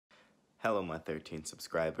Hello, my 13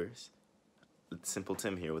 subscribers. It's Simple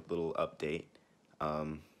Tim here with a little update.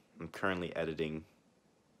 I'm currently editing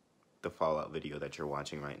the Fallout video that you're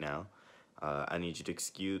watching right now. I need you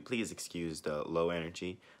to please excuse the low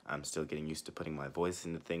energy. I'm still getting used to putting my voice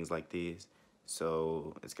into things like these,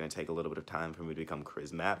 so it's going to take a little bit of time for me to become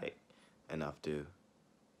charismatic enough to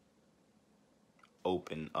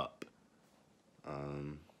open up.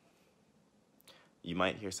 You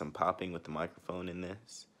might hear some popping with the microphone in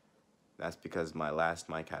this. That's because my last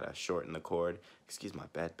mic had a short in the cord. Excuse my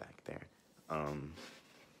bed back there.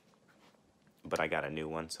 But I got a new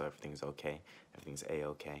one, so everything's okay. Everything's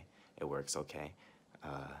A-okay. It works okay.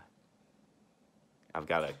 I've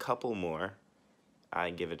got a couple more.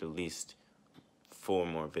 I give it at least 4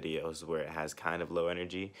 more videos where it has kind of low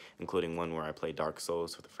energy, including one where I play Dark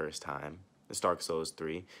Souls for the first time. It's Dark Souls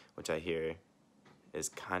 3, which I hear is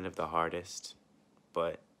kind of the hardest,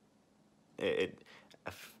 but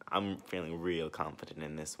I'm feeling real confident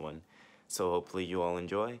in this one. So hopefully you all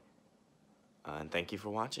enjoy, and thank you for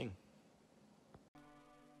watching.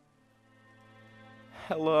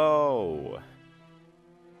 Hello!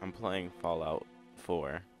 I'm playing Fallout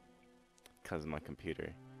 4 because my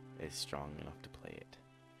computer is strong enough to play it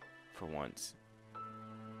for once,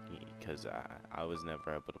 because I was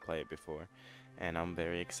never able to play it before, and I'm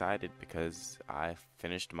very excited because I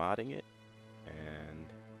finished modding it, and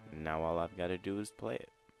now all I've got to do is play it.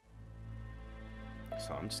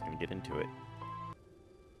 So I'm just gonna get into it.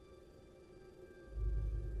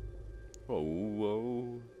 Whoa,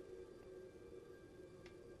 whoa.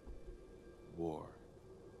 War.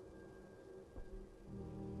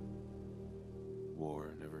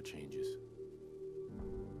 War never changes.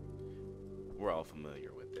 We're all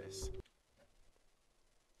familiar with this.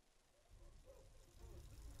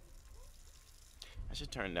 I should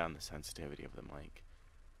turn down the sensitivity of the mic.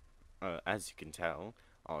 As you can tell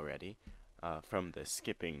already, from the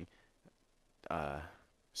skipping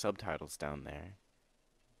subtitles down there,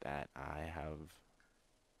 that I have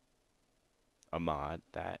a mod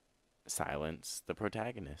that silence the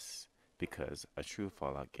protagonists, because a true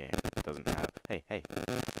Fallout game doesn't have... Hey.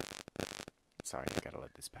 Sorry, I gotta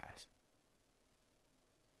let this pass.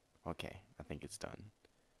 Okay, I think it's done.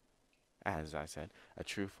 As I said, a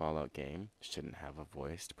true Fallout game shouldn't have a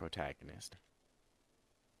voiced protagonist.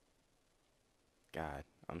 God,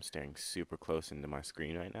 I'm staring super close into my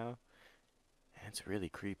screen right now, and it's really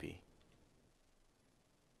creepy.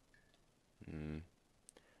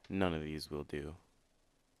 None of these will do.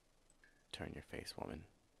 Turn your face, woman.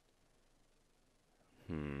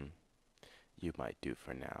 You might do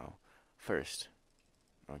for now. First,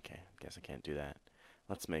 okay, guess I can't do that.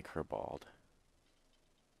 Let's make her bald.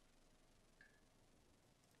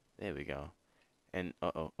 There we go. And,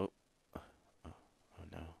 oh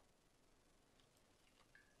no.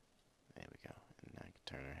 There we go. And I can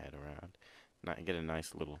turn her head around. Now get a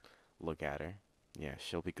nice little look at her. Yeah,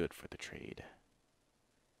 she'll be good for the trade.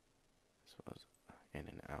 As well as in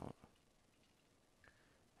and out.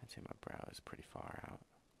 I'd say my brow is pretty far out.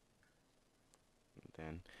 And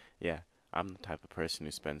then, yeah, I'm the type of person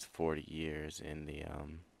who spends 40 years in the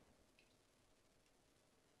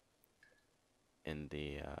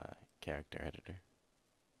character editor.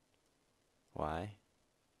 Why?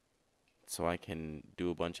 So I can do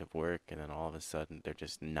a bunch of work and then all of a sudden they're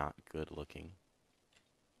just not good looking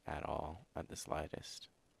at all, at the slightest.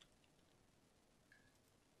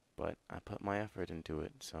 But I put my effort into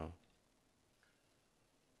it, so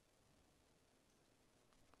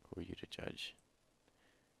who are you to judge?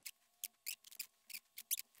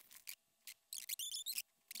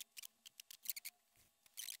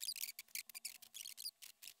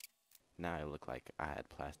 Now I look like I had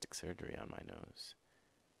plastic surgery on my nose.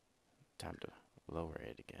 Time to lower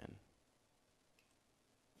it again.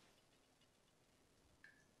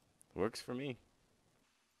 Works for me.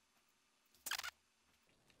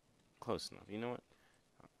 Close enough. You know what?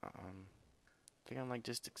 I think I'm like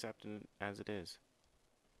just accepting it as it is.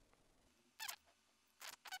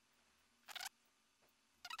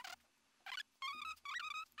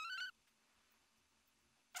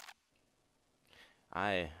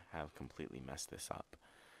 I have completely messed this up.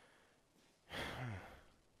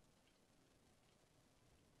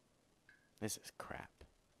 This is crap.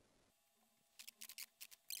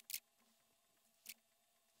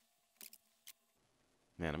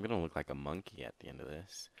 Man, I'm gonna look like a monkey at the end of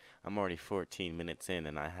this. I'm already 14 minutes in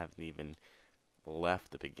and I haven't even left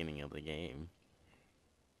the beginning of the game.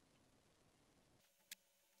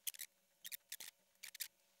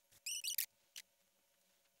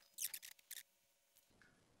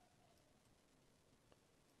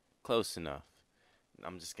 Close enough.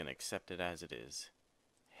 I'm just gonna accept it as it is.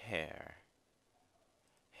 Hair.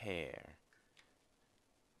 Hair.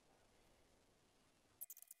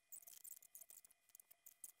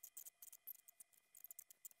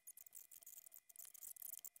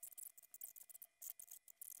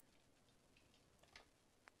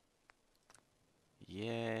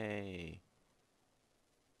 Yay.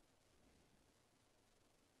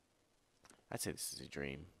 I'd say this is a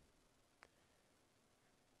dream.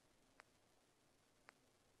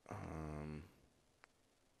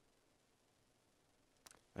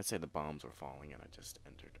 Let's say the bombs were falling and I just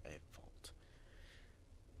entered a vault.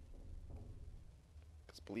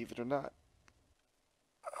 Because believe it or not,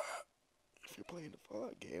 if you're playing a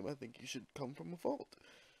Fallout game, I think you should come from a vault.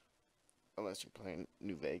 Unless you're playing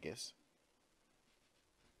New Vegas.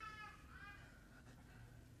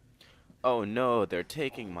 Oh no, they're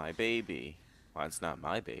taking my baby. Well, it's not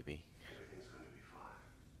my baby.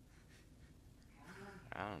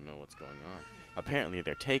 I don't know what's going on. Apparently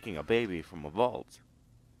they're taking a baby from a vault.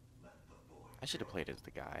 I should have played as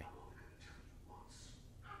the guy.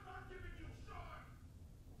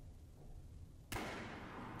 Oh,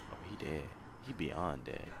 he did. He beyond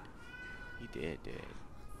dead. He dead.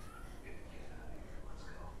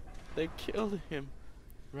 They killed him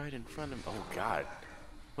right in front of him. Oh God.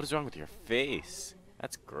 What is wrong with your face?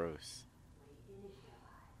 That's gross.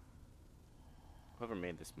 Whoever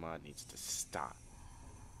made this mod needs to stop.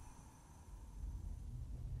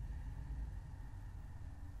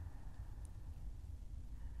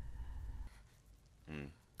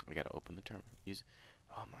 We gotta open the terminal. Use.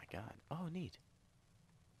 Oh my God. Oh, neat.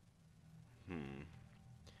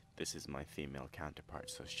 This is my female counterpart,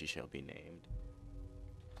 so she shall be named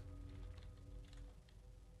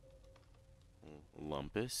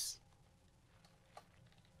Lumpus.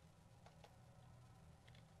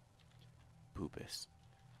 Poopus.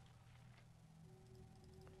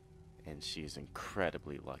 And she's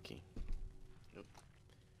incredibly lucky.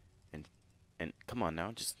 And come on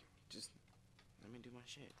now, just let me do my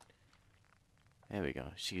shit. There we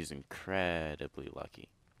go. She's incredibly lucky.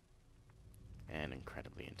 And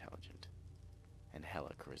incredibly intelligent. And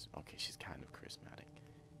hella charisma. Okay, she's kind of charismatic.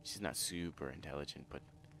 She's not super intelligent, but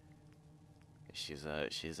she's a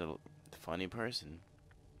funny person.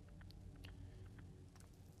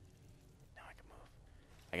 Now I can move.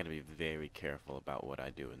 I gotta be very careful about what I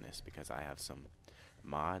do in this because I have some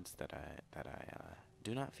mods that I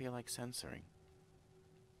do not feel like censoring.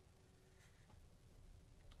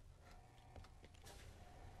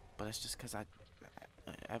 But it's just because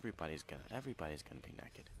everybody's gonna be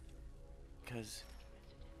naked. Because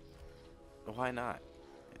why not?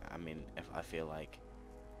 I mean, if I feel like,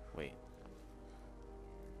 wait.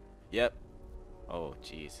 Yep. Oh,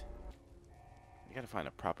 jeez. You gotta find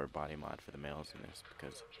a proper body mod for the males in this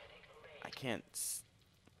because I can't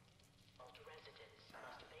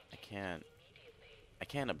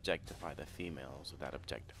objectify the females without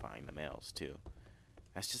objectifying the males too.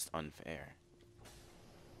 That's just unfair.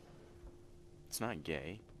 It's not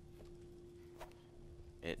gay.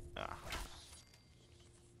 It's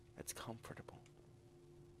comfortable.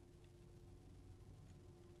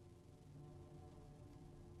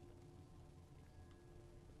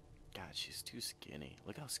 God, she's too skinny.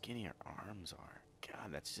 Look how skinny her arms are.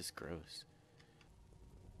 God, that's just gross.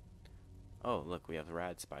 Oh, look, we have the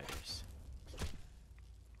rad spiders.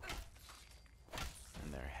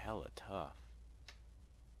 And they're hella tough.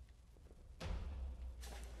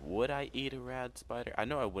 Would I eat a rad spider? I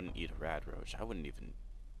know I wouldn't eat a rad roach. I wouldn't even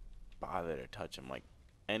bother to touch them. Like,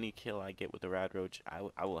 any kill I get with a rad roach,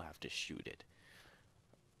 I will have to shoot it.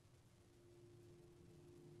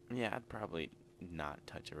 Yeah, I'd probably not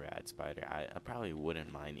touch a rad spider. I probably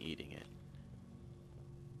wouldn't mind eating it.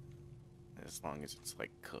 As long as it's, like,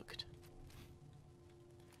 cooked.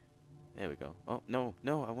 There we go. Oh, no,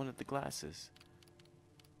 I wanted the glasses.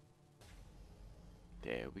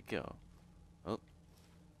 There we go.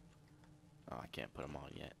 Oh, I can't put them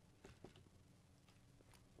on yet.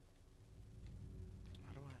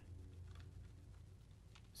 How do I?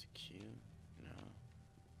 Is it Q? No.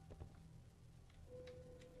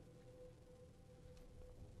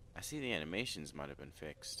 I see the animations might have been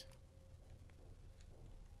fixed.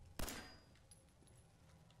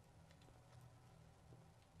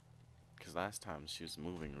 Because last time she was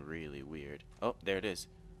moving really weird. Oh, there it is.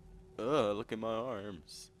 Ugh, look at my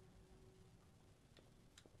arms.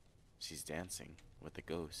 She's dancing with the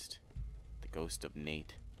ghost. The ghost of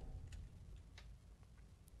Nate.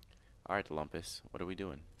 Alright, Lumpus, what are we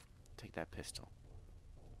doing? Take that pistol.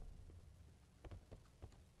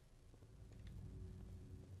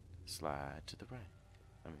 Slide to the right.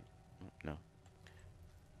 I mean, no.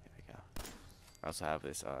 There we go. I also have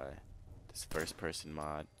this this first person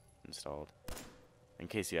mod installed. In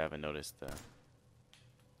case you haven't noticed,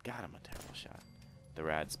 God, I'm a terrible shot. The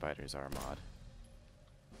rad spiders are a mod.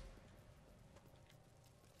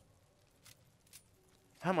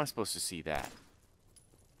 How am I supposed to see that?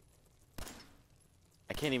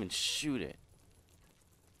 I can't even shoot it.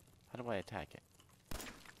 How do I attack it?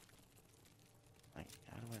 Like,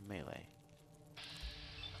 how do I melee?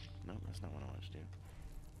 Nope, that's not what I want to do.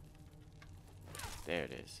 There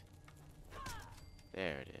it is.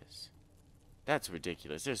 There it is. That's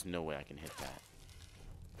ridiculous. There's no way I can hit that.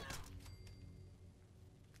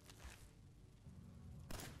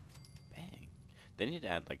 Bang. They need to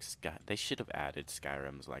add like they should have added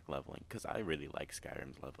Skyrim's like leveling, because I really like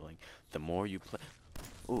Skyrim's leveling. The more you play,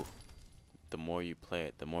 ooh, the more you play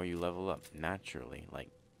it, the more you level up naturally.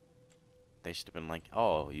 Like, they should have been like,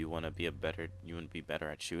 oh, you want to be better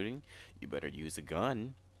at shooting? You better use a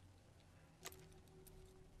gun.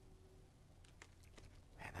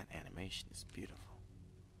 Man, that animation is beautiful.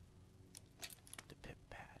 The pip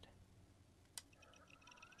pad.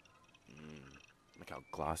 Look how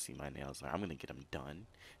glossy my nails are. I'm gonna get them done.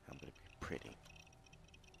 I'm gonna be pretty.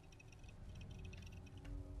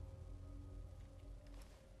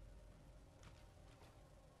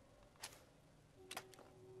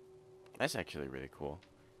 That's actually really cool.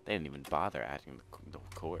 They didn't even bother adding the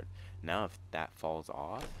cord. Now if that falls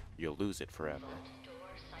off, you'll lose it forever.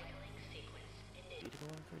 Did you go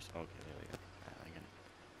on first? Okay, there we go. I'm gonna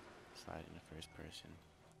slide into first person.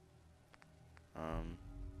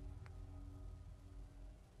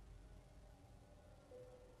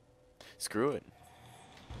 Screw it.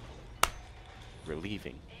 We're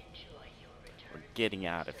leaving. We're getting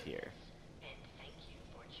out of here.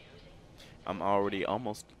 I'm already a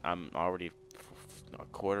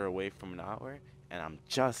quarter away from an hour, and I'm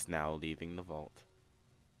just now leaving the vault.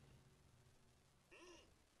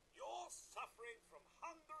 You're suffering from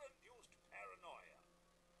hunger-induced paranoia.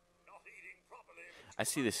 Not eating properly. I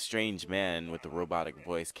see this strange man with the robotic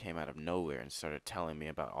voice came out of nowhere and started telling me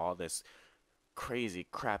about all this crazy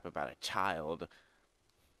crap about a child.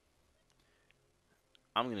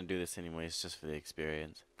 I'm gonna do this anyways, just for the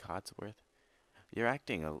experience. Codsworth, you're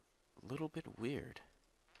acting a little bit weird.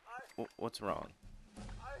 What's wrong?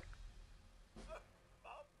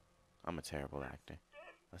 I'm a terrible actor.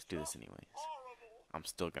 Let's do this anyways. I'm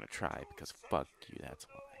still gonna try because fuck you, that's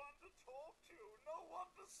why. No one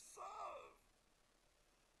to serve.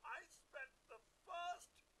 I spent the first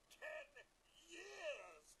 10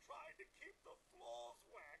 years trying to keep the floors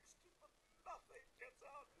waxed, but nothing gets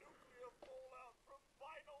out nuclear fallout from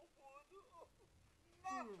vinyl wood. Nothing.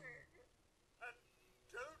 And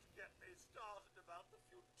don't get me started about the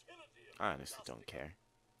futility of I honestly don't care.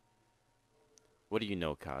 What do you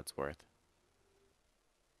know, Codsworth?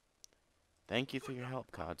 Thank you for your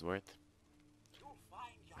help, Codsworth.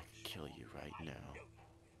 I can kill you right now.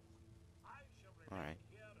 Alright.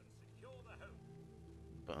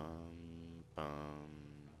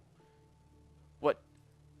 What?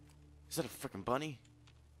 Is that a freaking bunny?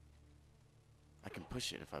 I can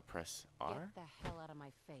push it if I press R? Get the hell out of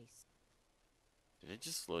my face. Did it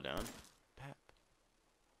just slow down? Pap.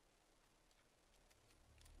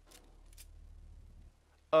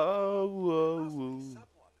 Oh, whoa, whoa.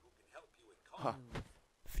 Huh.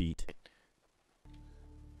 Feet.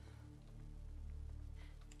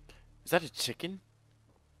 Is that a chicken?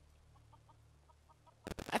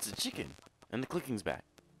 That's a chicken. And the clicking's back.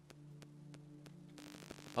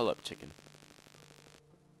 Hold up, chicken.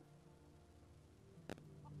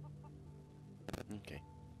 Okay.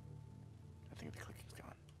 I think the clicking's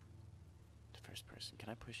gone. To first person. Can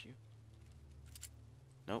I push you?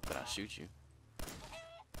 Nope, but I'll shoot you.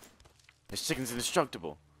 This chicken's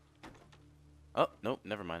indestructible. Oh, nope,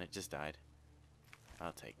 never mind. It just died.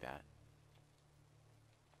 I'll take that.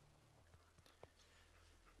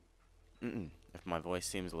 If my voice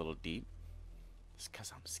seems a little deep, it's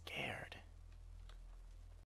because I'm scared.